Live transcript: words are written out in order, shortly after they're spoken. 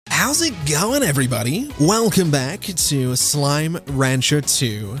How's it going, everybody? Welcome back to Slime Rancher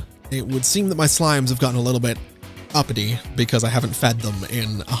 2. It would seem that my slimes have gotten a little bit uppity because I haven't fed them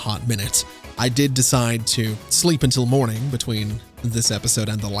in a hot minute. I did decide to sleep until morning between this episode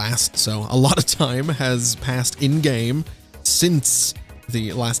and the last, so a lot of time has passed in-game since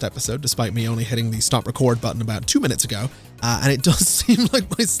the last episode, despite me only hitting the stop record button about 2 minutes ago. And it does seem like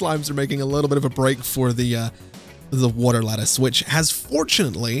my slimes are making a little bit of a break for the water lettuce, which has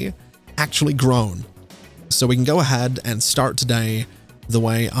fortunately actually grown. So we can go ahead and start today the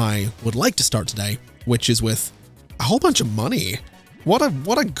way I would like to start today, which is with a whole bunch of money. What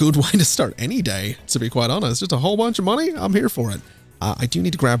a good way to start any day, to be quite honest. Just a whole bunch of money, I'm here for it. I do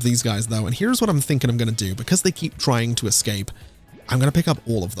need to grab these guys though, and here's what I'm thinking I'm gonna do. Because they keep trying to escape, I'm gonna pick up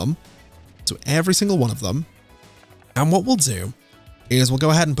all of them. So every single one of them. And what we'll do is we'll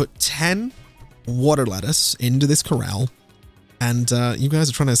go ahead and put 10 water lettuce into this corral. And you guys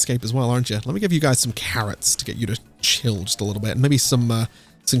are trying to escape as well, aren't you? Let me give you guys some carrots to get you to chill just a little bit. And maybe some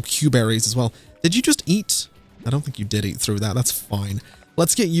Q-berries as well. Did you just eat? I don't think you did eat through that. That's fine.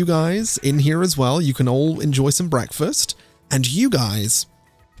 Let's get you guys in here as well. You can all enjoy some breakfast. And you guys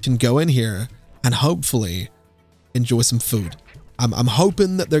can go in here and hopefully enjoy some food. I'm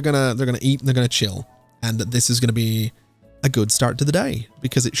hoping that they're gonna eat and they're gonna chill. And that this is gonna be a good start to the day.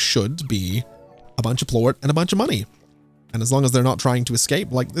 Because it should be a bunch of plort and a bunch of money. And as long as they're not trying to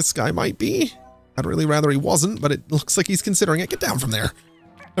escape like this guy might be, I'd really rather he wasn't, but it looks like he's considering it. Get down from there.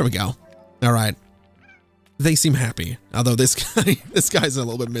 There we go. All right. They seem happy. Although this guy's a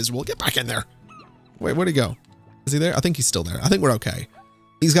little bit miserable. Get back in there. Wait, where'd he go? Is he there? I think he's still there. I think we're okay.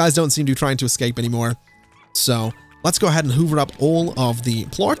 These guys don't seem to be trying to escape anymore. So let's go ahead and hoover up all of the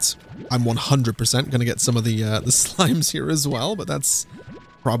plorts. I'm 100% going to get some of the slimes here as well, but that's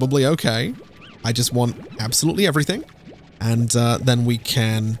probably okay. I just want absolutely everything. And then we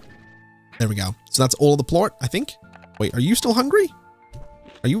can... There we go. So that's all of the plort, I think. Wait, are you still hungry?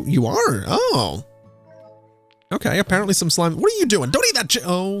 Are you? You are? Oh. Okay, apparently some slime... What are you doing? Don't eat that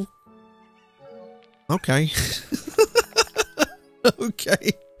oh. Okay.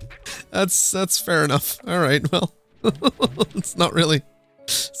 Okay. That's fair enough. All right, well. It's not really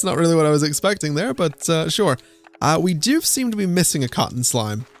what I was expecting there, but sure. We do seem to be missing a cotton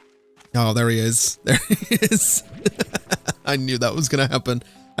slime. Oh, there he is. There he is. I knew that was going to happen.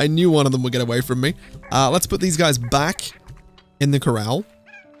 I knew one of them would get away from me. Let's put these guys back in the corral.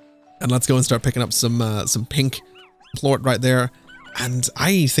 And let's go and start picking up some pink plort right there. And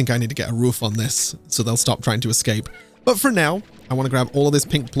I think I need to get a roof on this so they'll stop trying to escape. But for now, I want to grab all of this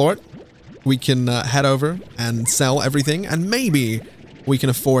pink plort. We can head over and sell everything. And maybe we can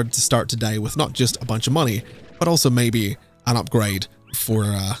afford to start today with not just a bunch of money, but also maybe an upgrade for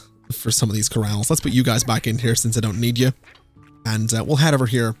some of these corrals. Let's put you guys back in here since I don't need you. And we'll head over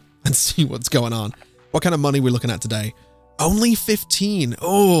here and see what's going on. What kind of money we're looking at today? Only 15.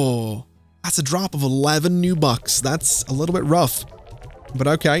 Oh, that's a drop of 11 new bucks. That's a little bit rough. But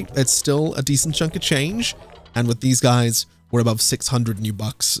okay, it's still a decent chunk of change. And with these guys, we're above 600 new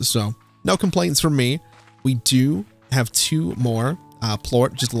bucks. So no complaints from me. We do have 2 more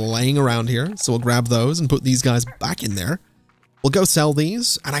plort just laying around here. So we'll grab those and put these guys back in there. We'll go sell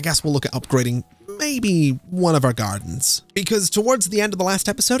these, and I guess we'll look at upgrading maybe one of our gardens. Because towards the end of the last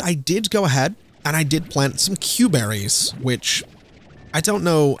episode, I did go ahead and I did plant some Q-berries, which I don't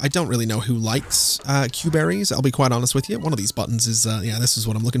really know who likes Q-berries. I'll be quite honest with you. One of these buttons is, yeah, this is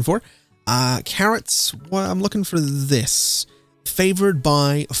what I'm looking for. Carrots, well, I'm looking for this. Favored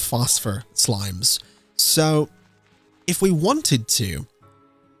by phosphor slimes. So if we wanted to,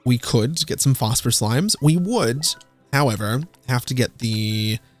 we could get some phosphor slimes. We would, however, have to get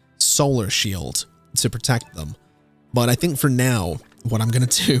the solar shield to protect them. But I think for now, what I'm going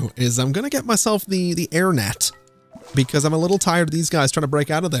to do is I'm going to get myself the air net because I'm a little tired of these guys trying to break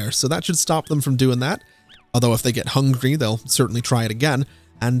out of there. So that should stop them from doing that. Although if they get hungry, they'll certainly try it again.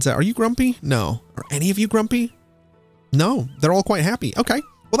 And are you grumpy? No. Are any of you grumpy? No, they're all quite happy. Okay,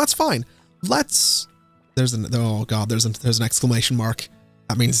 well, that's fine. Let's... oh God, there's an exclamation mark.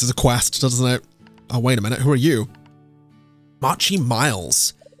 That means there's a quest, doesn't it? Oh, wait a minute. Who are you? Machi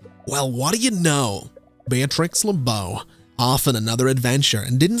Miles. Well, what do you know? Beatrix LeBeau, off on another adventure,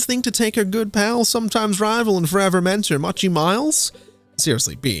 and didn't think to take her good pal, sometimes rival and forever mentor, Machi Miles?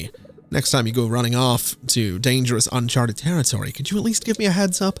 Seriously, B, next time you go running off to dangerous, uncharted territory, could you at least give me a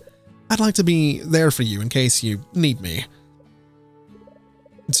heads up? I'd like to be there for you in case you need me.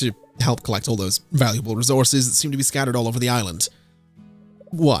 To help collect all those valuable resources that seem to be scattered all over the island.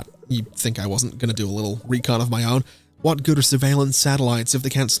 What? You think I wasn't going to do a little recon of my own? What good are surveillance satellites if they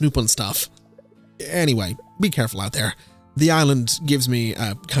can't snoop on stuff? Anyway, be careful out there. the island gives me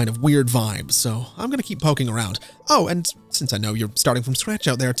a kind of weird vibe, so I'm going to keep poking around. Oh, and since I know you're starting from scratch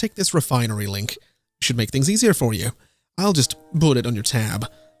out there, take this refinery link. Should make things easier for you. I'll just put it on your tab.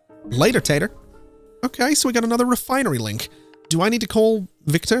 Later, Tater. Okay, so we got another refinery link. Do I need to call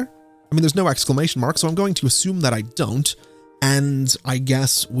Victor? I mean, there's no exclamation mark, so I'm going to assume that I don't. And I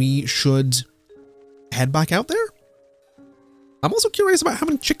guess we should head back out there? I'm also curious about how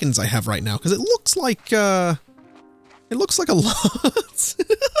many chickens I have right now, because it looks like a lot.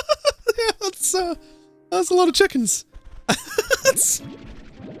 Yeah, that's a lot of chickens.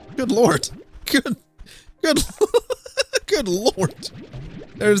 Good Lord. Good Lord.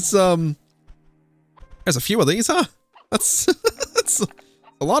 There's a few of these, huh? That's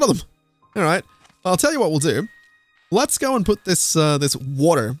a lot of them. All right. I'll tell you what we'll do. Let's go and put this this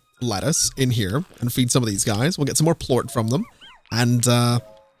water lettuce in here and feed some of these guys. We'll get some more plort from them, and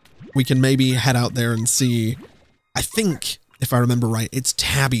we can maybe head out there and see. I think, if I remember right, it's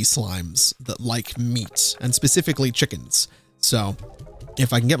tabby slimes that like meat, and specifically chickens. So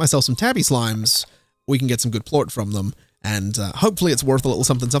if I can get myself some tabby slimes, we can get some good plort from them, and hopefully it's worth a little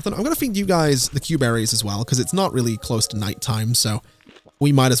something something. I'm going to feed you guys the Q berries as well, because it's not really close to nighttime, so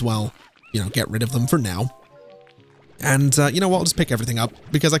we might as well, you know, get rid of them for now. And you know what, I'll just pick everything up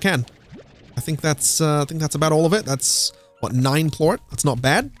because I can. I think that's about all of it. That's what, 9 plort. That's not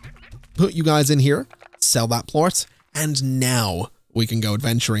bad. Put you guys in here, sell that plort, and now we can go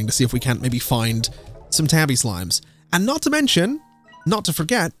adventuring to see if we can't maybe find some tabby slimes. And not to mention, not to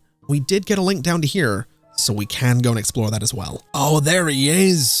forget, we did get a link down to here, so we can go and explore that as well. Oh, there he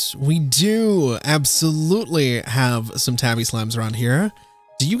is. We do absolutely have some tabby slimes around here.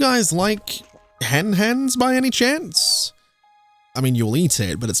 Do you guys like hens by any chance? I mean, you'll eat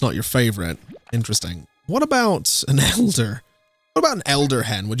it, but it's not your favorite. Interesting. What about an elder? What about an elder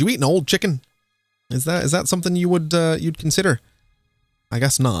hen? Would you eat an old chicken? Is that something you would you'd consider? I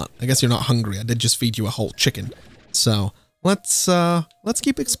guess not. I guess you're not hungry. I did just feed you a whole chicken. So let's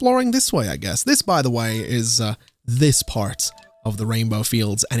keep exploring this way, I guess. This, by the way, is this part of the rainbow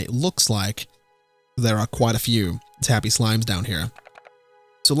fields, and it looks like there are quite a few tabby slimes down here.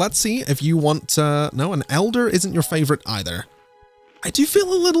 So let's see if you want, no, an elder isn't your favorite either. I do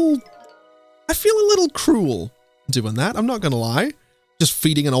feel a little cruel doing that, I'm not gonna lie. Just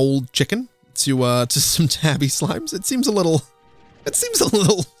feeding an old chicken to some tabby slimes. It seems a little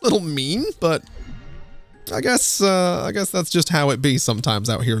mean, but I guess that's just how it be sometimes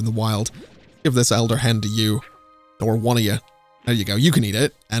out here in the wild. Give this elder hen to you, or one of you. There you go, you can eat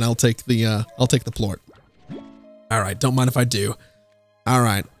it, and I'll take the plort. Alright, don't mind if I do.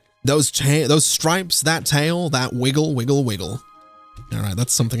 Alright, those stripes, that tail, that wiggle, wiggle, wiggle. Alright,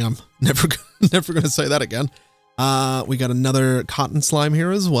 that's something I'm never gonna say that again. We got another cotton slime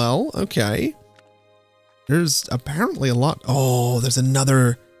here as well. Okay. There's apparently a lot. Oh, there's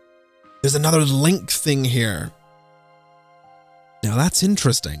another link thing here. Now that's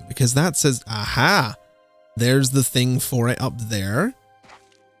interesting, because that says, aha, there's the thing for it up there,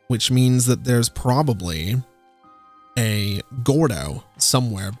 which means that there's probably a Gordo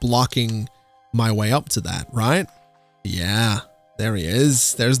somewhere blocking my way up to that, right? Yeah, there he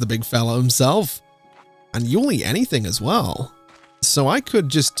is. There's the big fella himself. And you'll eat anything as well. So I could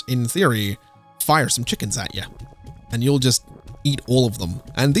just, in theory, fire some chickens at you, and you'll just eat all of them.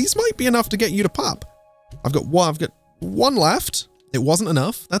 And these might be enough to get you to pop. I've got one left. It wasn't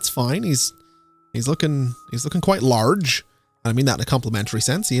enough. That's fine. He's looking quite large. I mean that in a complimentary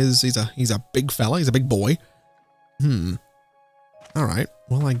sense. He's a big fella. He's a big boy. All right.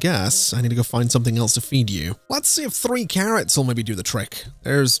 Well, I guess I need to go find something else to feed you. Let's see if 3 carrots will maybe do the trick.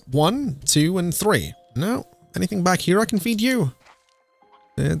 There's 1, 2, and 3. No, anything back here I can feed you?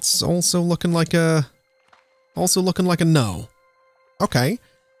 It's also looking like a no. Okay.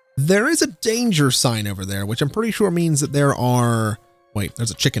 There is a danger sign over there, which I'm pretty sure means that there are... Wait,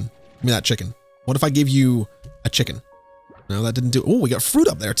 there's a chicken. Give me that chicken. What if I give you a chicken? No, that didn't do... Oh, we got fruit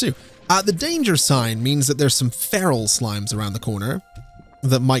up there too. The danger sign means that there's some feral slimes around the corner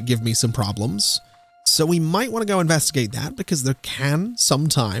that might give me some problems. So we might want to go investigate that, because there can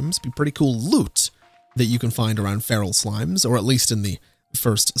sometimes be pretty cool loot that you can find around feral slimes, or at least in the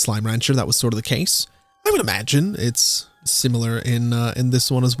first Slime Rancher that was sort of the case. I would imagine it's similar in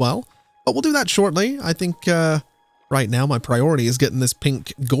this one as well, but we'll do that shortly. I think right now my priority is getting this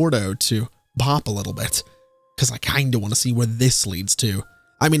pink Gordo to pop a little bit, because I kind of want to see where this leads to.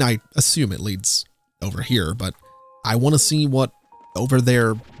 I mean, I assume it leads over here, but I want to see what over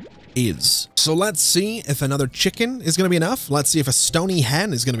there is. So let's see if another chicken is going to be enough. Let's see if a stony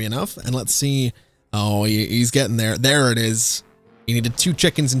hen is going to be enough, and let's see... Oh, he's getting there. There it is. He needed 2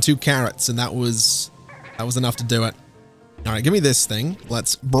 chickens and 2 carrots, and that was enough to do it. All right, give me this thing.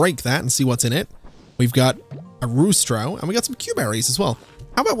 Let's break that and see what's in it. We've got a roostro, and we got some Q-berries as well.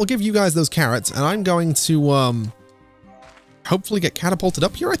 How about we'll give you guys those carrots, and I'm going to hopefully get catapulted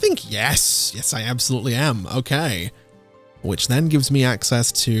up here, I think. Yes. Yes, I absolutely am. Okay. Which then gives me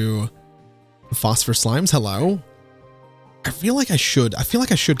access to phosphor slimes. Hello. I feel like I should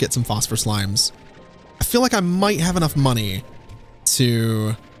get some phosphor slimes. I feel like I might have enough money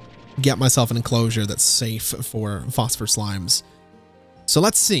to get myself an enclosure that's safe for phosphor slimes. So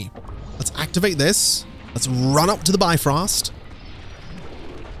let's see. Let's activate this. Let's run up to the Bifrost.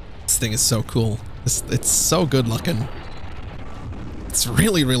 This thing is so cool. It's so good looking. It's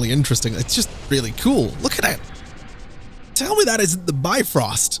really, really interesting. It's just really cool. Look at it. Tell me that isn't the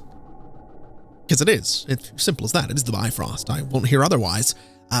Bifrost. Because it is. It's simple as that. It is the Bifrost. I won't hear otherwise.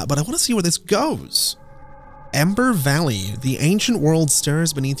 But I want to see where this goes. Ember Valley. The ancient world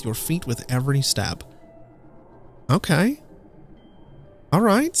stirs beneath your feet with every step. Okay. All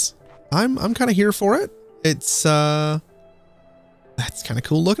right. I'm kind of here for it. It's that's kind of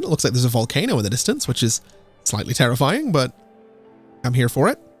cool looking. It looks like there's a volcano in the distance, which is slightly terrifying, but I'm here for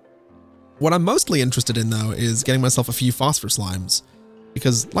it. What I'm mostly interested in though is getting myself a few phosphor slimes,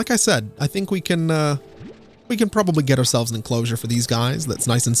 because like I said, I think we can probably get ourselves an enclosure for these guys that's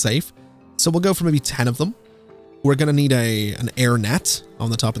nice and safe. So we'll go for maybe 10 of them. We're gonna need an air net on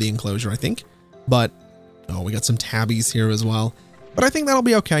the top of the enclosure, I think. But oh, we got some tabbies here as well. But I think that'll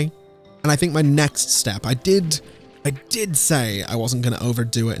be okay. And I think my next step, I did say I wasn't going to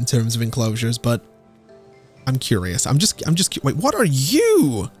overdo it in terms of enclosures, but I'm curious. Wait, what are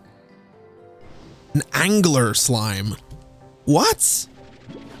you? An angler slime. What?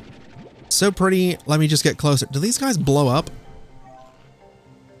 So pretty. Let me just get closer. Do these guys blow up?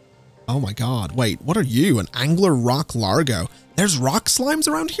 Oh my God. Wait, what are you? An angler rock largo. There's rock slimes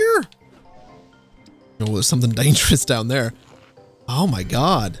around here? Oh, there's something dangerous down there. Oh my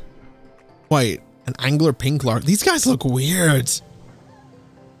God. Wait, an angler pink lark. These guys look weird.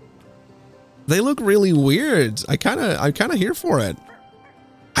 They look really weird. I'm kind of here for it.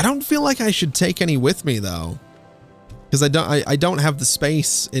 I don't feel like I should take any with me though, because I don't have the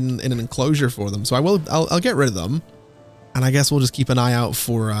space in an enclosure for them. So I'll get rid of them, and I guess we'll just keep an eye out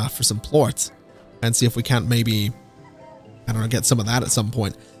for some plort and see if we can't maybe, I don't know, get some of that at some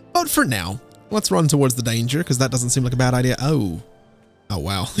point. But for now, let's run towards the danger, because that doesn't seem like a bad idea. Oh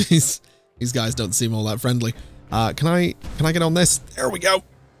wow. These guys don't seem all that friendly. Can I get on this? There we go.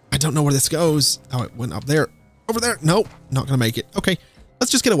 I don't know where this goes. Oh, it went up there. Over there. Nope, not gonna make it. Okay,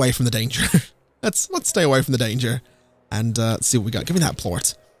 let's just get away from the danger. let's stay away from the danger and see what we got. Give me that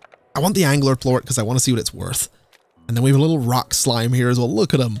plort. I want the angler plort because I want to see what it's worth. And then we have a little rock slime here as well.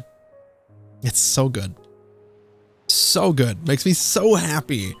 Look at him. It's so good. So good. Makes me so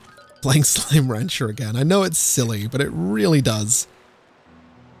happy playing Slime Rancher again. I know it's silly, but it really does.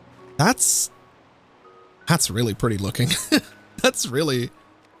 That's really pretty looking. That's really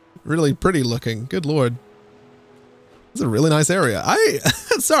pretty looking. Good Lord. It's a really nice area.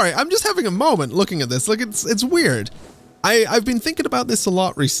 Sorry, I'm just having a moment looking at this. Like, it's weird. I've been thinking about this a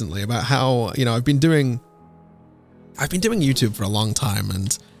lot recently, about how, you know, I've been doing YouTube for a long time,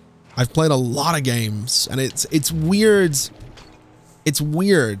 and I've played a lot of games, and it's weird. It's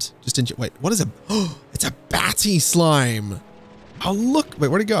weird. Wait, what is it? Oh, it's a batty slime. Oh, look. Wait,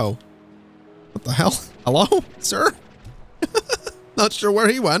 where'd he go? What the hell? Hello, sir? Not sure where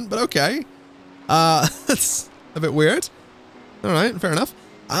he went, but okay. That's a bit weird. All right, fair enough.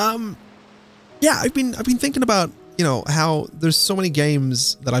 Yeah, I've been thinking about, you know, how there's so many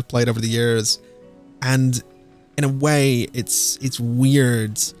games that I've played over the years, and in a way, it's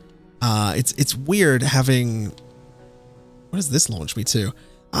weird. It's weird having. What does this launch me to?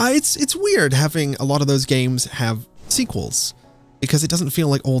 It's weird having a lot of those games have sequels, because it doesn't feel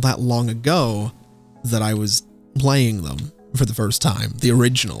like all that long ago that I was playing them for the first time, the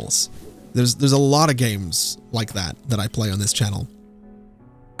originals. There's a lot of games like that I play on this channel.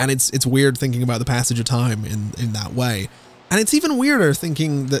 And it's weird thinking about the passage of time in that way. And it's even weirder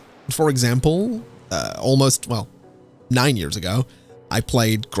thinking that, for example, almost, well, 9 years ago, I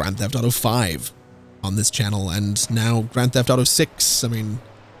played Grand Theft Auto 5 on this channel, and now Grand Theft Auto 6, I mean,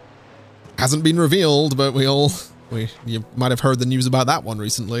 hasn't been revealed, but you might have heard the news about that one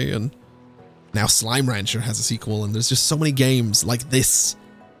recently, and now Slime Rancher has a sequel, and there's just so many games like this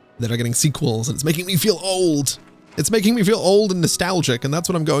that are getting sequels, and it's making me feel old. It's making me feel old and nostalgic, and that's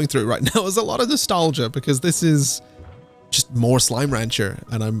what I'm going through right now, is a lot of nostalgia, because this is just more Slime Rancher,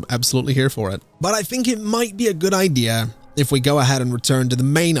 and I'm absolutely here for it. But I think it might be a good idea if we go ahead and return to the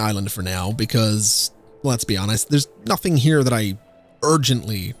main island for now, because, let's be honest, there's nothing here that I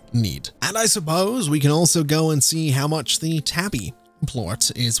urgently need. And I suppose we can also go and see how much the tabby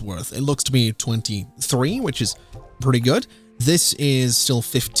plort is worth. It looks to be 23, which is pretty good. This is still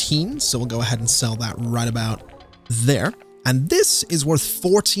 15, so we'll go ahead and sell that right about there. And this is worth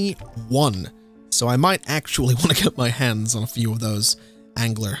 41. So I might actually want to get my hands on a few of those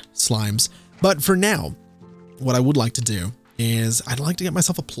angler slimes. But for now, what I would like to do is I'd like to get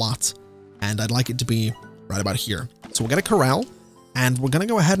myself a plot, and I'd like it to be right about here. So we'll get a corral, and we're going to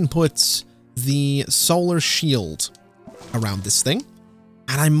go ahead and put the solar shield around this thing.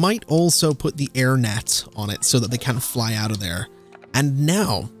 And I might also put the air net on it so that they can't fly out of there. And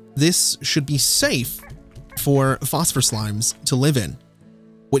now this should be safe for phosphor slimes to live in,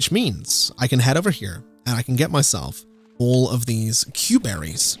 which means I can head over here and I can get myself all of these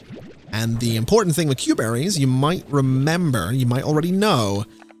Q-berries. And the important thing with Q-berries, you might remember, you might already know,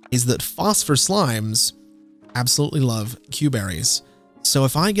 is that phosphor slimes absolutely love Q-berries. So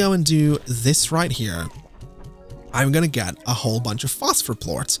if I go and do this right here, I'm going to get a whole bunch of phosphor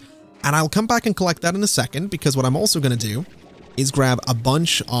plorts. And I'll come back and collect that in a second, because what I'm also going to do is grab a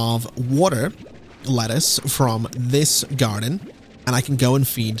bunch of water lettuce from this garden, and I can go and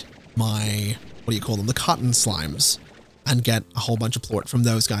feed my, what do you call them, the cotton slimes, and get a whole bunch of plort from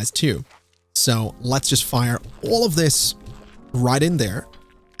those guys too. So let's just fire all of this right in there.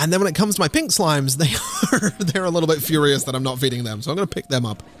 And then when it comes to my pink slimes, they're a little bit furious that I'm not feeding them. So I'm going to pick them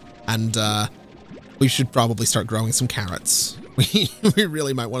up, and we should probably start growing some carrots. We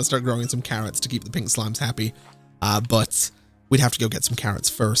really might want to start growing some carrots to keep the pink slimes happy. But we'd have to go get some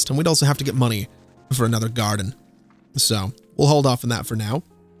carrots first, and we'd also have to get money for another garden. So we'll hold off on that for now.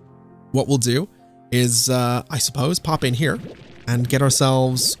 What we'll do is, I suppose, pop in here and get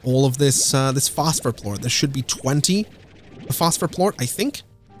ourselves all of this this phosphor plort. There should be 20 phosphor plort, I think,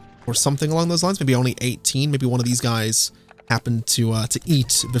 or something along those lines. Maybe only 18. Maybe one of these guys happened to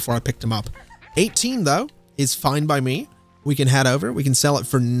eat before I picked him up. 18 though is fine by me. We can head over. We can sell it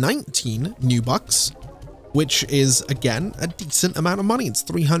for 19 new bucks, which is again a decent amount of money. It's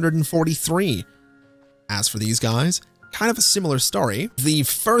 343. As for these guys, kind of a similar story. The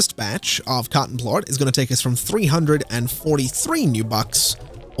first batch of cotton plort is going to take us from 343 new bucks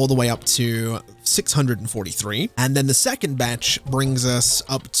all the way up to 643. And then the second batch brings us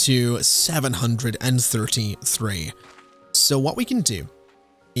up to 733. So what we can do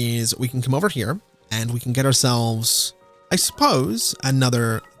is we can come over here and we can get ourselves, I suppose,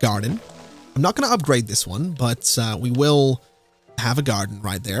 another garden. I'm not going to upgrade this one, but we will have a garden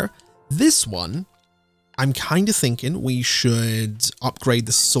right there. This one, I'm kind of thinking we should upgrade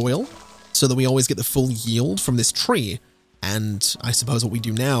the soil so that we always get the full yield from this tree. And I suppose what we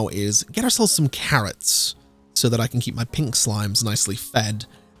do now is get ourselves some carrots so that I can keep my pink slimes nicely fed,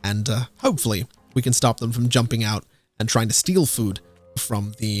 and hopefully we can stop them from jumping out and trying to steal food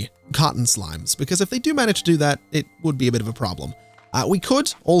from the cotton slimes, because if they do manage to do that, it would be a bit of a problem. We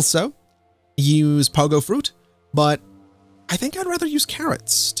could also use pogo fruit, but I think I'd rather use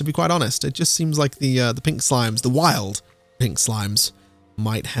carrots, to be quite honest. It just seems like the pink slimes, the wild pink slimes,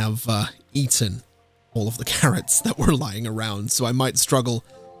 might have eaten all of the carrots that were lying around, so I might struggle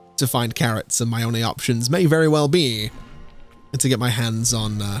to find carrots, and my only options may very well be to get my hands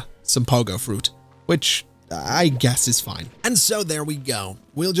on some pogo fruit, which I guess is fine. And so there we go.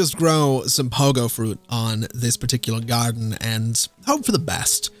 We'll just grow some pogo fruit on this particular garden and hope for the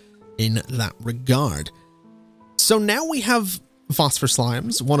best in that regard. So now we have phosphor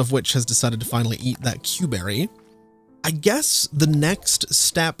slimes, one of which has decided to finally eat that Q-berry. I guess the next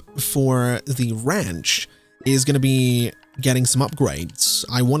step for the ranch is going to be getting some upgrades.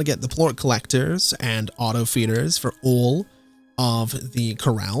 I want to get the plort collectors and auto feeders for all of the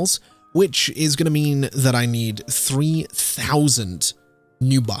corrals, which is going to mean that I need 3,000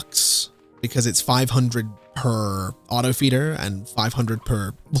 new bucks, because it's 500 per auto feeder and 500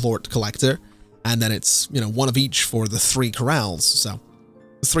 per plort collector. And then it's, you know, one of each for the 3 corrals. So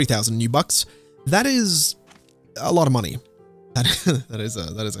 3,000 new bucks. That is a lot of money. That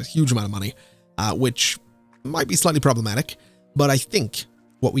is a huge amount of money, which might be slightly problematic. But I think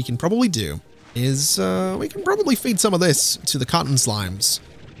what we can probably do is we can probably feed some of this to the cotton slimes.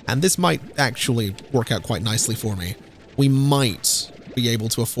 And this might actually work out quite nicely for me. We might be able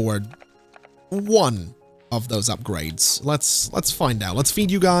to afford one of those upgrades. Let's find out. Let's feed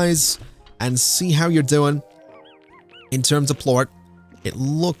you guys and see how you're doing in terms of plort. It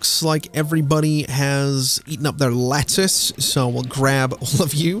looks like everybody has eaten up their lettuce, so we'll grab all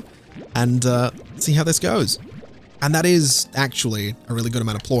of you and see how this goes. And that is actually a really good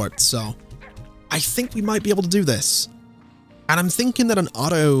amount of plort, so I think we might be able to do this. And I'm thinking that an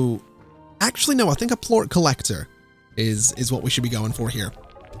auto... Actually, no, I think a plort collector is what we should be going for here.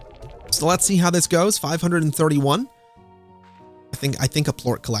 So let's see how this goes. 531. I think a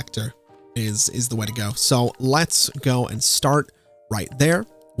plort collector is the way to go. So let's go and start right there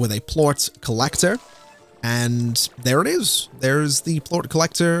with a plort collector. And there it is. There's the plort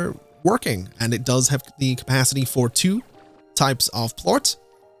collector working, and it does have the capacity for 2 types of plort,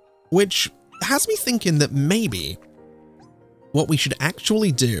 which has me thinking that maybe what we should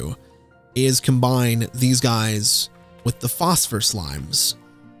actually do is combine these guys with the phosphor slimes.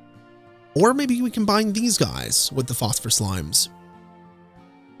 Or maybe we combine these guys with the phosphor slimes.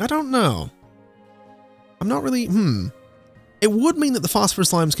 I don't know. I'm not really, It would mean that the phosphor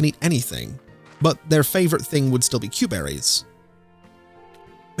slimes can eat anything, but their favorite thing would still be Q-berries.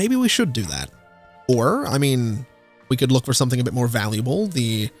 Maybe we should do that. Or, I mean, we could look for something a bit more valuable.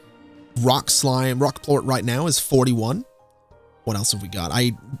 The rock plort right now is 41. What else have we got?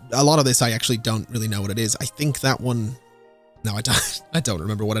 A lot of this I actually don't really know what it is. I think that one, no, I don't. I don't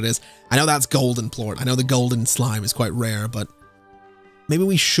remember what it is. I know that's golden plort. I know the golden slime is quite rare, but maybe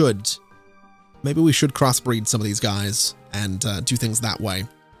we should crossbreed some of these guys and do things that way.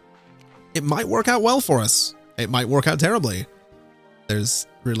 It might work out well for us. It might work out terribly. There's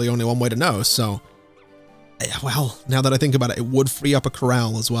really only one way to know. So, well, now that I think about it, it would free up a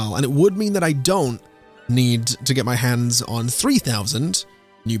corral as well. And it would mean that I don't need to get my hands on 3,000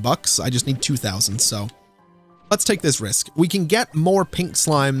 new bucks. I just need 2,000. So let's take this risk. We can get more pink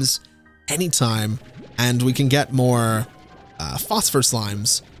slimes anytime, and we can get more phosphor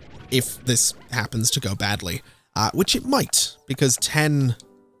slimes if this happens to go badly, which it might, because 10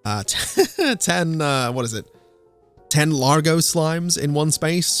 what is it? 10 Largo slimes in one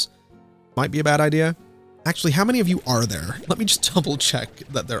space might be a bad idea. Actually, how many of you are there? Let me just double check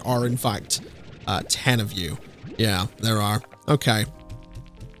that there are, in fact, 10 of you. Yeah, there are. Okay.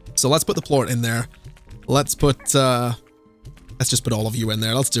 So let's put the plort in there. Let's put, let's just put all of you in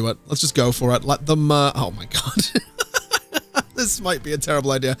there. Let's do it. Let's just go for it. Let them, oh my god. This might be a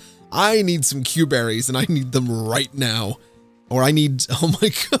terrible idea. I need some Q-berries, and I need them right now. Or I need, oh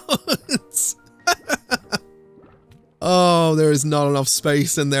my god. Oh, there is not enough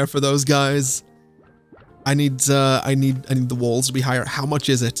space in there for those guys. I need the walls to be higher. How much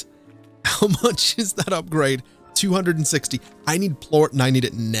is it? How much is that upgrade? 260. I need plort and I need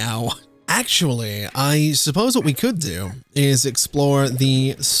it now. Actually, I suppose what we could do is explore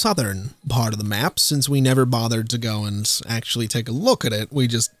the southern part of the map, since we never bothered to go and actually take a look at it. We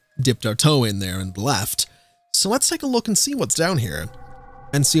just dipped our toe in there and left. So let's take a look and see what's down here,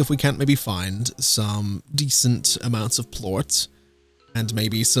 and see if we can't maybe find some decent amounts of plort, and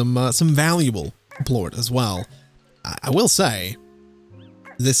maybe some valuable plort as well. I will say,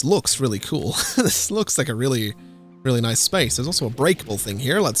 this looks really cool. This looks like a really nice space. There's also a breakable thing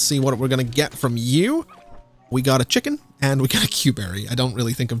here. Let's see what we're gonna get from you. We got a chicken and we got a Q-berry. I don't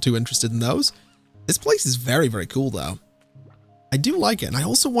really think I'm too interested in those. This place is very cool though. I do like it, and I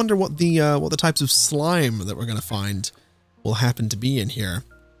also wonder what the types of slime that we're gonna find will happen to be in here.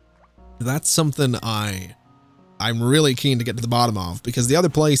 That's something I'm really keen to get to the bottom of, because the other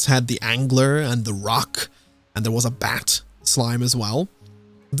place had the angler and the rock, and there was a bat slime as well.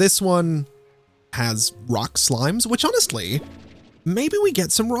 This one has rock slimes, which honestly, maybe we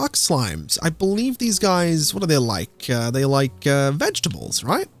get some rock slimes. I believe these guys, what do they like? They like vegetables,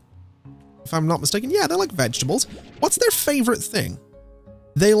 right? If I'm not mistaken. Yeah, they like vegetables. What's their favorite thing?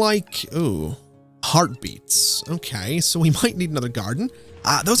 They like, ooh, heartbeats. Okay, so we might need another garden.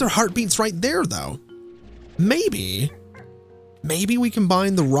 Those are heartbeats right there, though. Maybe we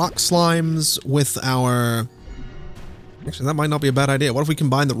combine the rock slimes with our... Actually, that might not be a bad idea. What if we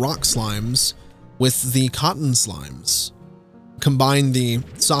combine the rock slimes with the cotton slimes? Combine the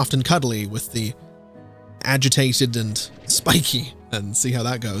soft and cuddly with the agitated and spiky, and see how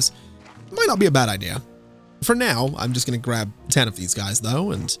that goes. Might not be a bad idea. For now, I'm just going to grab 10 of these guys,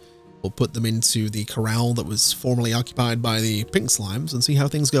 though, and we'll put them into the corral that was formerly occupied by the pink slimes and see how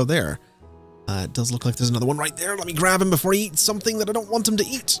things go there. It does look like there's another one right there. Let me grab him before he eats something that I don't want him to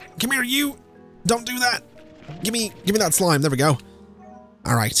eat. Come here, you! Don't do that! Give me that slime. There we go.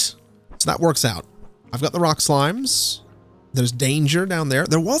 All right. So that works out. I've got the rock slimes. There's danger down there.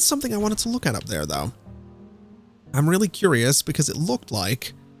 There was something I wanted to look at up there, though. I'm really curious because it looked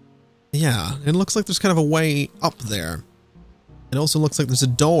like... Yeah, it looks like there's kind of a way up there. It also looks like there's a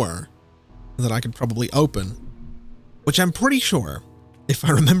door that I could probably open, which I'm pretty sure, if I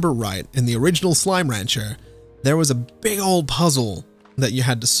remember right, in the original Slime Rancher, there was a big old puzzle that you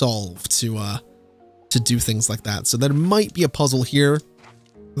had to solve to do things like that. So there might be a puzzle here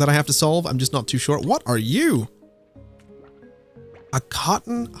that I have to solve. I'm just not too sure. What are you? A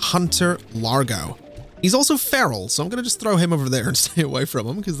cotton hunter largo. He's also feral, so I'm going to just throw him over there and stay away from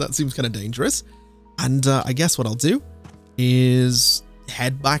him because that seems kind of dangerous. And I guess what I'll do is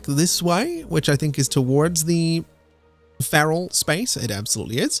head back this way, which I think is towards the feral space. It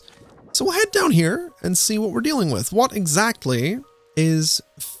absolutely is. So we'll head down here and see what we're dealing with. What exactly is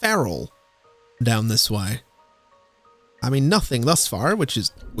feral down this way? I mean, nothing thus far, which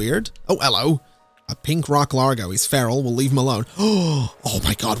is weird. Oh, hello. A pink rock largo. He's feral. We'll leave him alone. Oh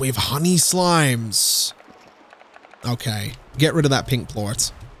my god, we have honey slimes. Okay, get rid of that pink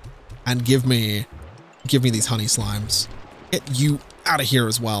plort and give me these honey slimes. Get you out of here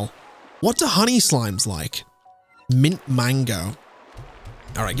as well. What do honey slimes like? Mint mango.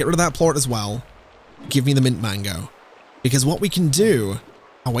 All right, get rid of that plort as well. Give me the mint mango. Because what we can do...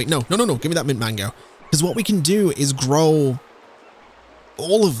 Oh, wait, no. Give me that mint mango. Because what we can do is grow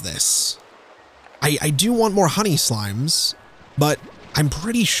all of this. I do want more honey slimes, but I'm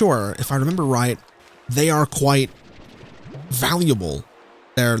pretty sure, if I remember right, they are quite valuable.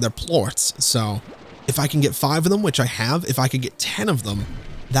 They're plorts, so if I can get 5 of them, which I have, if I could get 10 of them,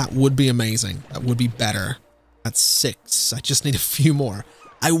 that would be amazing. That would be better. That's 6. I just need a few more.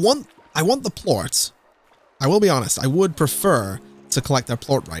 I want the plort. I will be honest, I would prefer to collect their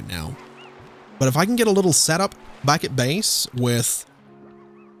plort right now. But if I can get a little setup back at base with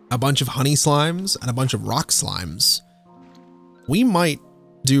a bunch of honey slimes and a bunch of rock slimes, we might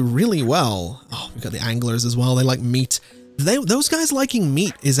do really well. Oh, we've got the anglers as well. They like meat. Those guys liking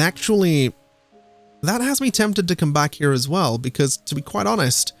meat is actually... That has me tempted to come back here as well, because to be quite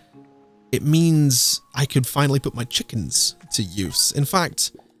honest, it means I could finally put my chickens to use. In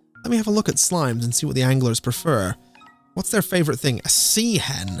fact, let me have a look at slimes and see what the anglers prefer. What's their favorite thing? A sea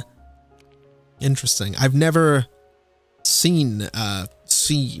hen. Interesting. I've never seen a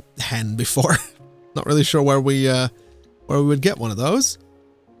sea hen before. Not really sure where we would get one of those.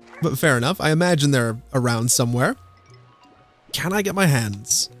 But fair enough. I imagine they're around somewhere. Can I get my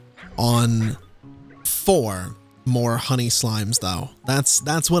hands on 4 more honey slimes though?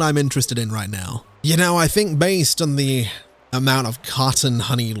 That's what I'm interested in right now. You know, I think based on the amount of cotton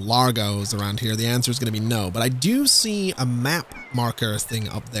honey largos around here, the answer is going to be no. But I do see a map marker thing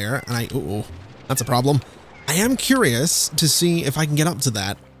up there, and uh-oh, that's a problem. I am curious to see if I can get up to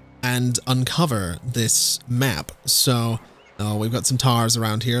that and uncover this map. So, oh, we've got some tars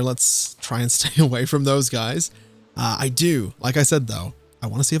around here. Let's try and stay away from those guys. I do, like I said though, I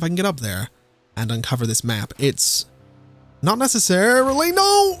want to see if I can get up there and uncover this map. It's not necessarily...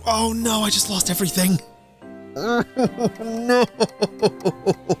 No! Oh no, I just lost everything. No.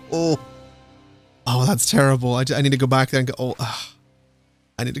 Oh, that's terrible. I need to go back there and go...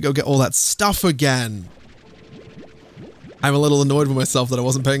 I need to go get all that stuff again. I'm a little annoyed with myself that I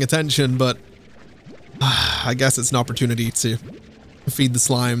wasn't paying attention, but I guess it's an opportunity to feed the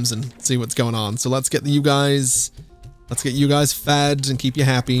slimes and see what's going on. So let's get you guys fed and keep you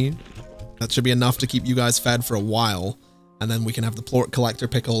happy. That should be enough to keep you guys fed for a while, and then we can have the plort collector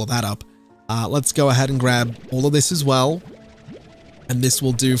pick all of that up. Let's go ahead and grab all of this as well, and this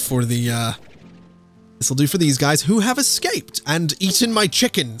will do for the these guys who have escaped and eaten my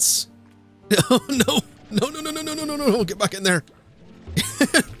chickens. Oh no! No! Get back in there!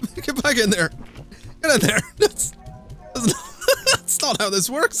 Get back in there! Get in there! That's not how this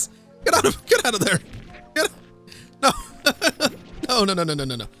works. Get out of there! No!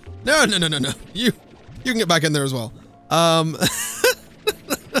 You can get back in there as well.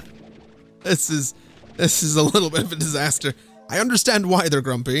 This is a little bit of a disaster. I understand why they're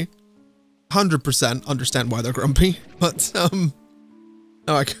grumpy. 100% understand why they're grumpy, but no,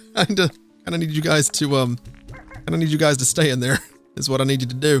 I kind of need you guys to stay in there. Is what I need you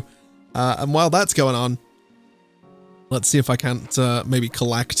to do. And while that's going on, let's see if I can't maybe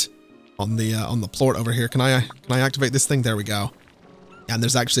collect on the plort over here. Can I activate this thing? There we go. And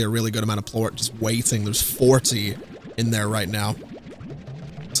there's actually a really good amount of plort just waiting. There's 40 in there right now.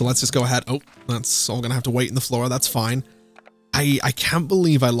 So let's just go ahead. Oh, that's all gonna have to wait in the floor. That's fine. I can't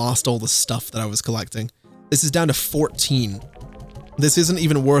believe I lost all the stuff that I was collecting. This is down to 14. This isn't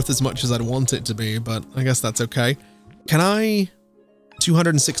even worth as much as I'd want it to be, but I guess that's okay. Can I...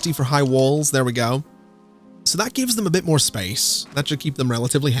 260 for high walls. There we go. So that gives them a bit more space. That should keep them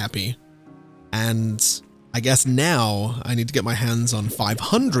relatively happy. And I guess now I need to get my hands on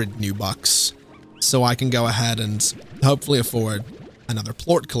 500 new bucks so I can go ahead and hopefully afford another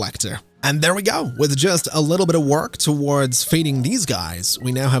plort collector. And there we go. With just a little bit of work towards feeding these guys,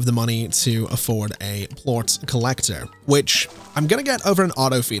 we now have the money to afford a plort collector, which I'm going to get over an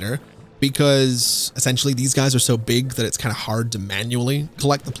auto feeder because essentially these guys are so big that it's kind of hard to manually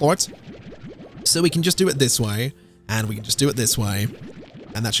collect the plorts. So we can just do it this way, and we can just do it this way,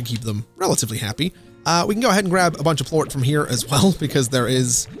 and that should keep them relatively happy. We can go ahead and grab a bunch of plort from here as well, because there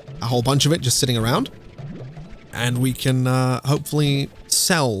is a whole bunch of it just sitting around. And we can hopefully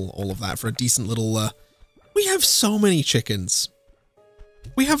sell all of that for a decent little... We have so many chickens.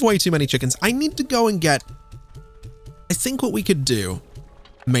 We have way too many chickens. I need to go and get... I think what we could do,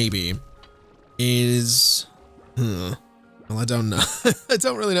 maybe, is... Well, I don't know. I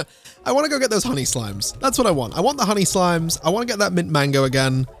don't really know. I want to go get those honey slimes. That's what I want. I want the honey slimes. I want to get that mint mango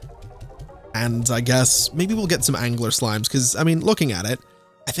again. And I guess maybe we'll get some angler slimes, because, I mean, looking at it,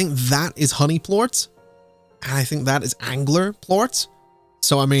 I think that is honey plort. And I think that is angler plort.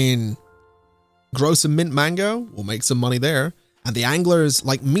 So, I mean, grow some mint mango, we'll make some money there. And the anglers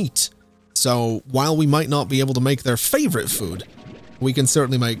like meat. So while we might not be able to make their favorite food, we can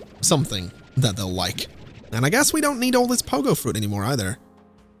certainly make something that they'll like. And I guess we don't need all this pogo fruit anymore either.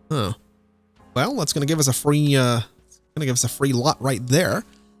 Huh. Well, that's going to give us a free, lot right there.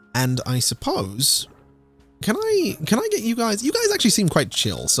 And I suppose, can I get you guys? You guys actually seem quite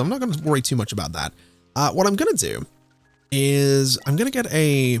chill, so I'm not going to worry too much about that. What I'm going to do is I think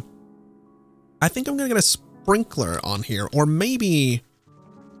I'm going to get a sprinkler on here, or maybe,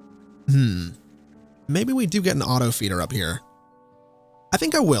 maybe we do get an auto feeder up here. I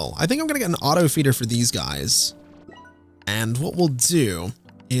think I will. I think I'm going to get an auto feeder for these guys. And what we'll do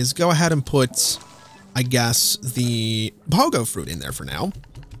is go ahead and put, I guess, the pogo fruit in there for now,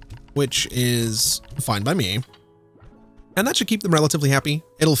 which is fine by me. And that should keep them relatively happy.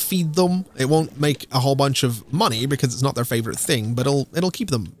 It'll feed them. It won't make a whole bunch of money because it's not their favorite thing, but it'll keep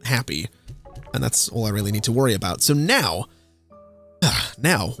them happy. And that's all I really need to worry about. So now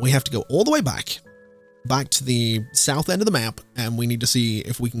we have to go all the way back to the south end of the map, and we need to see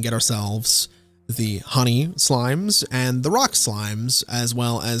if we can get ourselves the honey slimes and the rock slimes, as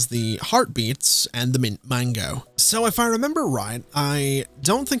well as the heartbeats and the mint mango. So if I remember right, I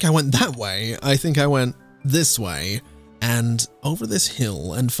don't think I went that way. I think I went this way, and over this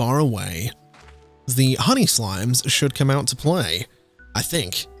hill and far away, the honey slimes should come out to play. I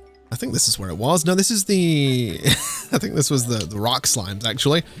think this is where it was. No, this is the... I think this was the rock slimes,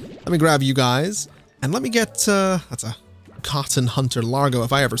 actually. Let me grab you guys, and let me get... that's a cotton hunter largo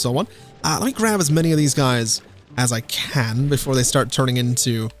if I ever saw one. Let me grab as many of these guys as I can before they start turning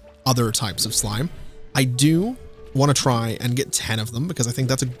into other types of slime. I do want to try and get 10 of them, because I think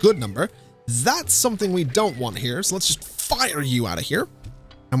that's a good number. That's something we don't want here, so let's just fire you out of here.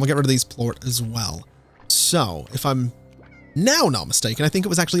 And we'll get rid of these plort as well. So, if I'm now not mistaken, I think it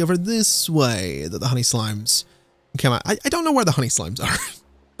was actually over this way that the honey slimes came out. I don't know where the honey slimes are.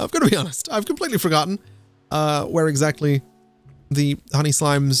 I'm going to be honest. I've completely forgotten where exactly the honey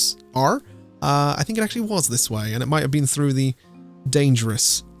slimes are. I think it actually was this way, and it might have been through the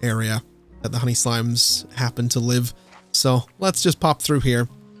dangerous area that the honey slimes happen to live. So let's just pop through here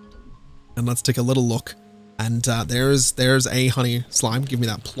and let's take a little look. And there's a honey slime. Give me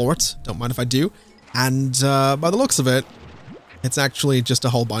that plort. Don't mind if I do. And by the looks of it, it's actually just a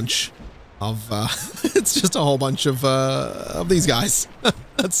whole bunch of it's just a whole bunch of these guys.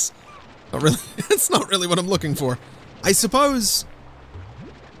 That's not really it's not really what I'm looking for. I suppose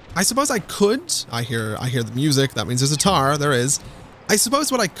I could. I hear the music. That means there's a tar. There is. I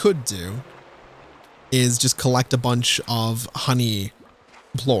suppose what I could do is just collect a bunch of honey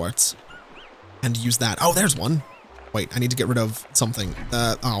plorts and use that. Oh, there's one. Wait, I need to get rid of something.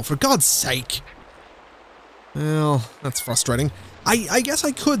 Oh, for God's sake. Well, that's frustrating. I guess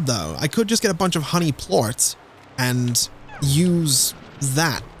I could, though. I could just get a bunch of honey plorts and use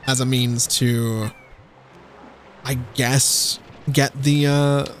that as a means to, I guess, get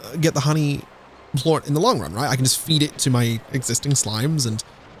the honey plort in the long run, right? I can just feed it to my existing slimes, and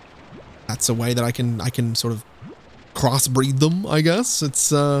that's a way that I can sort of crossbreed them, I guess.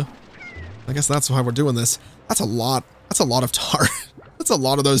 It's I guess that's why we're doing this. That's a lot of tar. That's a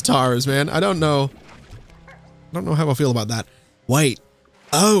lot of those tars, man. I don't know how I feel about that. Wait.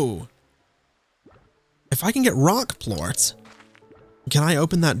 Oh. If I can get rock plort, can I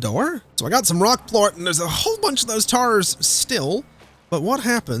open that door? So I got some rock plort, and there's a whole bunch of those tars still. But what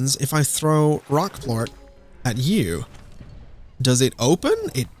happens if I throw rock plort at you? Does it open?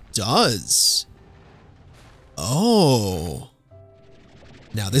 It does. Oh.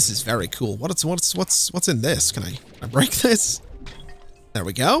 Now this is very cool. What's in this? Can I break this? There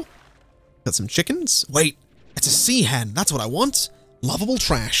we go. Got some chickens. Wait, it's a sea hen. That's what I want. Lovable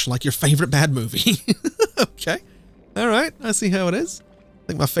trash, like your favorite bad movie. Okay. All right, I see how it is. I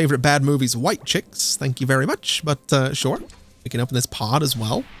think my favorite bad movie's White Chicks. Thank you very much. But sure, we can open this pod as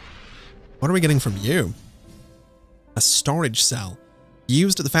well. What are we getting from you? A storage cell.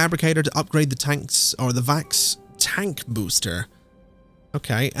 Used at the fabricator to upgrade the tanks, or the VAX tank booster.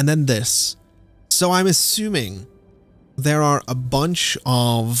 Okay, and then this. So I'm assuming there are a bunch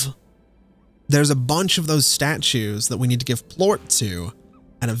of... There's a bunch of those statues that we need to give plort to,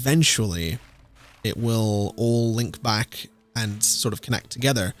 and eventually it will all link back and sort of connect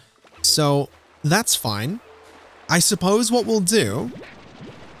together. So that's fine. I suppose what we'll do,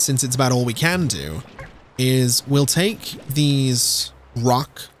 since it's about all we can do, is we'll take these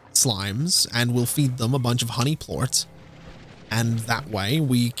rock slimes and we'll feed them a bunch of honey plort, and that way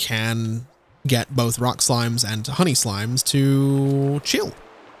we can get both rock slimes and honey slimes to chill.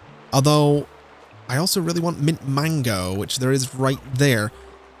 Although I also really want mint mango, which there is right there.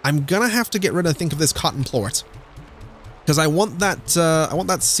 I'm gonna have to get rid, I think, of this cotton plort, because I want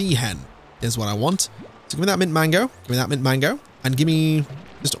that sea hen is what I want. So give me that mint mango, and give me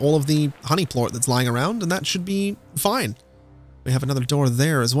just all of the honey plort that's lying around, and that should be fine. We have another door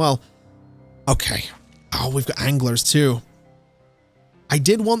there as well. Okay. Oh, we've got anglers too. I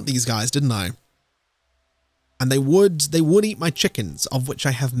did want these guys, didn't I? And they would eat my chickens, of which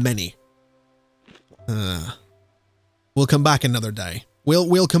I have many. We'll come back another day.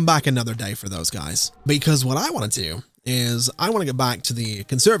 We'll come back another day for those guys. Because what I want to do is I want to get back to the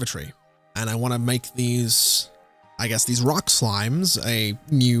conservatory, and I want to make these, I guess, these rock slimes a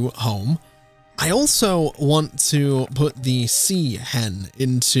new home. I also want to put the sea hen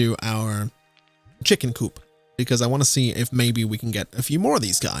into our chicken coop, because I want to see if maybe we can get a few more of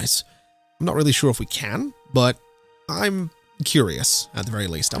these guys. I'm not really sure if we can, but I'm curious at the very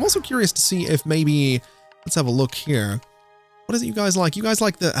least. I'm also curious to see if maybe, let's have a look here. What is it you guys like? You guys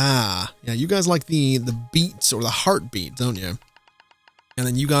like the, you guys like the beats or the heartbeat, don't you? And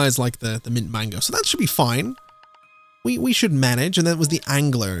then you guys like the mint mango. So that should be fine. We should manage. And then it was the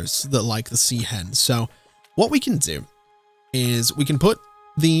anglers that like the sea hen. So what we can do is we can put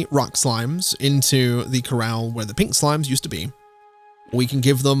the rock slimes into the corral where the pink slimes used to be. We can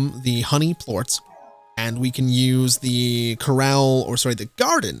give them the honey plort, and we can use the corral, or sorry, the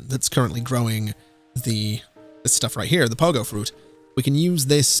garden that's currently growing this stuff right here, the pogo fruit. We can use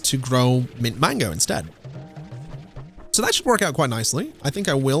this to grow mint mango instead. So that should work out quite nicely. I think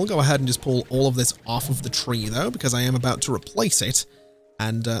I will go ahead and just pull all of this off of the tree though, because I am about to replace it.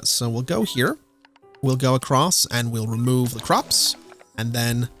 And so we'll go here, we'll go across and we'll remove the crops, and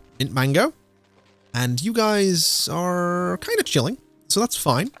then mint mango. And you guys are kind of chilling, so that's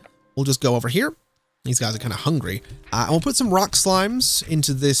fine. We'll just go over here. These guys are kind of hungry. And we'll put some rock slimes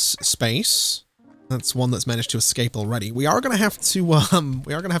into this space. That's one that's managed to escape already. We are going to have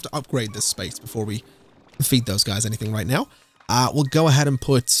to upgrade this space before we feed those guys anything right now. We'll go ahead and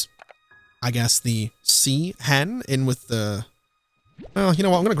put, I guess, the sea hen in with the... Well, you know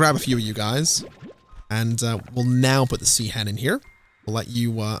what? I'm going to grab a few of you guys, and we'll now put the sea hen in here. We'll let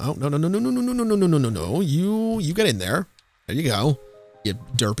you... oh, no. You get in there. There you go. You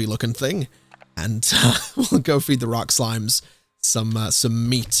derpy looking thing. And we'll go feed the rock slimes some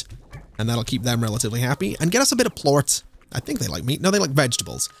meat. And that'll keep them relatively happy. And get us a bit of plort. I think they like meat. No, they like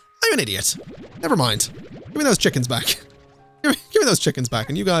vegetables. I'm an idiot. Never mind. Give me those chickens back. Give me those chickens back.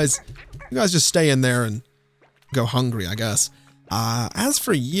 And you guys just stay in there and go hungry, I guess. As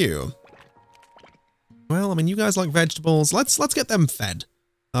for you... Well, I mean, you guys like vegetables. Let's get them fed.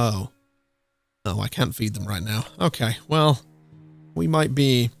 Oh. Oh, I can't feed them right now. Okay, well, we might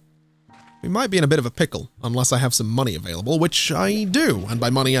be in a bit of a pickle unless I have some money available, which I do. And by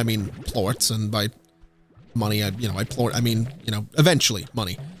money, I mean plorts, and by money, I mean, eventually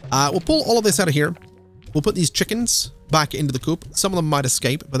money. We'll pull all of this out of here. We'll put these chickens back into the coop. Some of them might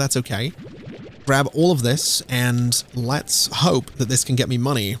escape, but that's okay. Grab all of this, and let's hope that this can get me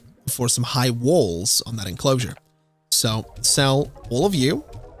money for some high walls on that enclosure. So sell all of you,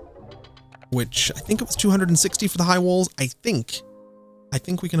 which I think it was 260 for the high walls. I think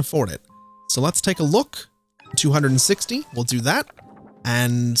we can afford it. So let's take a look. 260, we'll do that.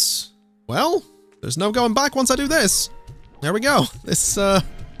 And, well, there's no going back once I do this. There we go. This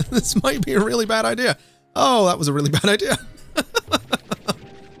might be a really bad idea. Oh, that was a really bad idea.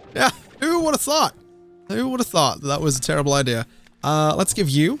 Yeah, who would have thought? Who would have thought that was a terrible idea? Let's give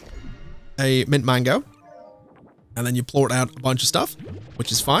you a mint mango, and then you plort out a bunch of stuff,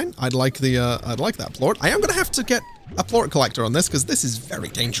 which is fine. I'd like that plort. I am gonna have to get a plort collector on this, because this is very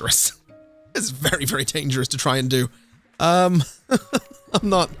dangerous. It's very, very dangerous to try and do. I'm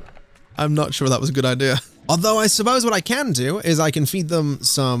not sure that was a good idea. Although I suppose what I can do is I can feed them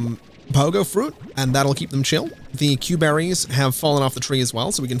some pogo fruit, and that'll keep them chill. The Q berries have fallen off the tree as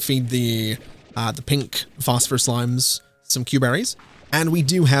well, so we can feed the pink phosphor slimes some Q berries. And we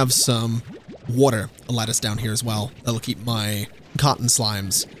do have some water lettuce down here as well. That'll keep my cotton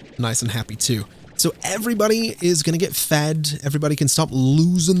slimes nice and happy too. So everybody is going to get fed. Everybody can stop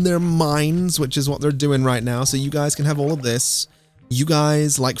losing their minds, which is what they're doing right now. So you guys can have all of this. You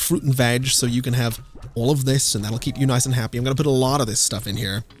guys like fruit and veg, so you can have all of this, and that'll keep you nice and happy. I'm going to put a lot of this stuff in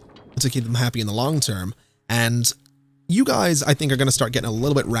here to keep them happy in the long term. And you guys, I think, are going to start getting a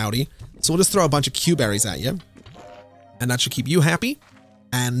little bit rowdy. So we'll just throw a bunch of Q-berries at you, and that should keep you happy.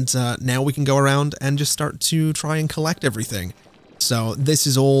 And now we can go around and just start to try and collect everything. So this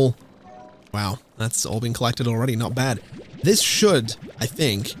is all... Wow, that's all been collected already. Not bad. This should, I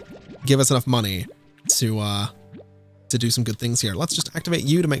think, give us enough money to do some good things here. Let's just activate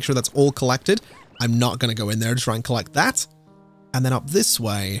you to make sure that's all collected. I'm not going to go in there to try and collect that. And then up this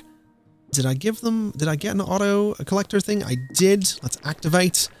way, did I get an auto collector thing? I did. Let's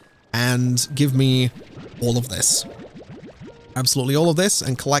activate and give me all of this. Absolutely all of this,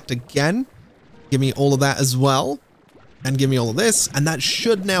 and collect again. Give me all of that as well. And give me all of this, and that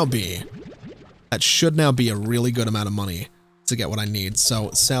should now be a really good amount of money to get what I need. So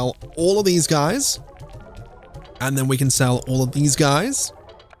sell all of these guys, and then we can sell all of these guys,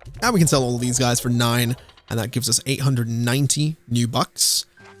 and we can sell all of these guys for 9, and that gives us 890 new bucks.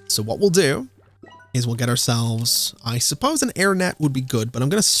 So what we'll do is we'll get ourselves, I suppose an air net would be good, but I'm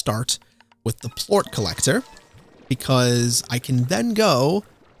going to start with the plort collector, because I can then go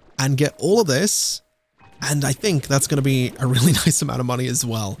and get all of this, and I think that's going to be a really nice amount of money as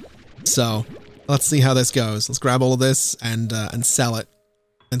well. So let's see how this goes. Let's grab all of this and sell it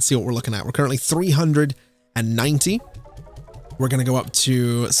and see what we're looking at. We're currently 390. We're going to go up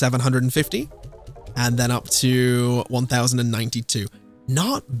to 750 and then up to 1,092.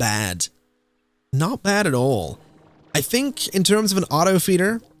 Not bad. Not bad at all. I think in terms of an auto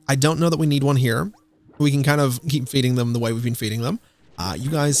feeder, I don't know that we need one here. We can kind of keep feeding them the way we've been feeding them.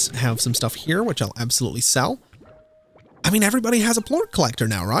 You guys have some stuff here, which I'll absolutely sell. I mean, everybody has a plort collector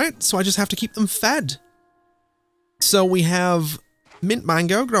now, right? So I just have to keep them fed. So we have mint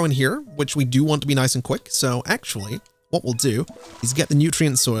mango growing here, which we do want to be nice and quick. So actually, what we'll do is get the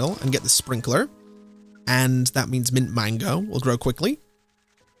nutrient soil and get the sprinkler. And that means mint mango will grow quickly.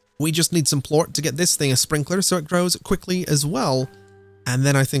 We just need some plort to get this thing a sprinkler so it grows quickly as well. And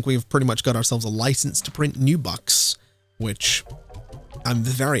then I think we've pretty much got ourselves a license to print new bucks, which I'm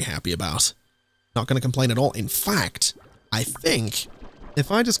very happy about. Not going to complain at all. In fact, I think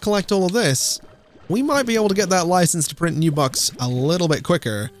if I just collect all of this, we might be able to get that license to print new bucks a little bit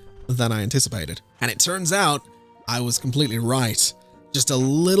quicker than I anticipated. And it turns out I was completely right. Just a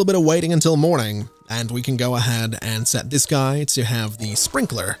little bit of waiting until morning, and we can go ahead and set this guy to have the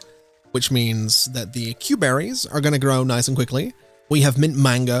sprinkler, which means that the Q-berries are going to grow nice and quickly. We have mint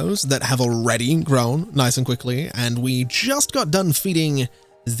mangoes that have already grown nice and quickly, and we just got done feeding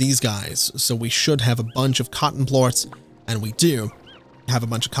these guys, so we should have a bunch of cotton plorts, and we do have a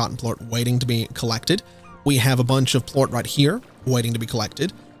bunch of cotton plort waiting to be collected. We have a bunch of plort right here waiting to be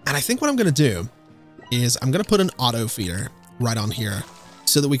collected, and I think what I'm going to do is I'm going to put an auto feeder right on here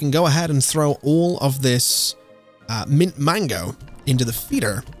so that we can go ahead and throw all of this mint mango into the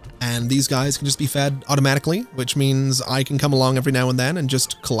feeder. And these guys can just be fed automatically, which means I can come along every now and then and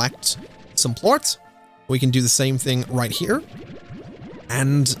just collect some plort. We can do the same thing right here.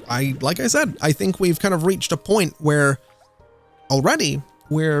 And like I said, I think we've kind of reached a point where already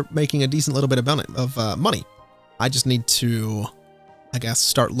we're making a decent little bit of money. I just need to, I guess,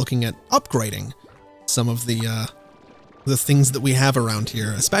 start looking at upgrading some of the things that we have around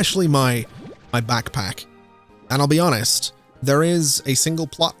here, especially my backpack. And I'll be honest, there is a single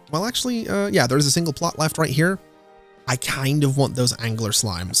plot. Well, actually, yeah, there is a single plot left right here. I kind of want those angler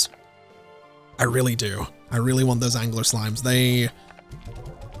slimes. I really do. I really want those angler slimes.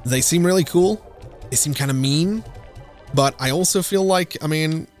 They seem really cool. They seem kind of mean, but I also feel like, I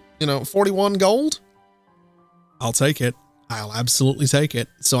mean, you know, 41 gold. I'll take it. I'll absolutely take it.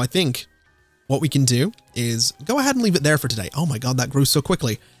 So I think what we can do is go ahead and leave it there for today. Oh my God, that grew so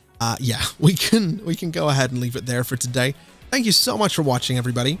quickly. Yeah, we can go ahead and leave it there for today. Thank you so much for watching,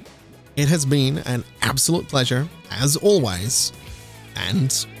 everybody. It has been an absolute pleasure, as always.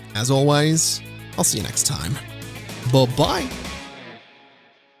 And, as always, I'll see you next time. Bye-bye.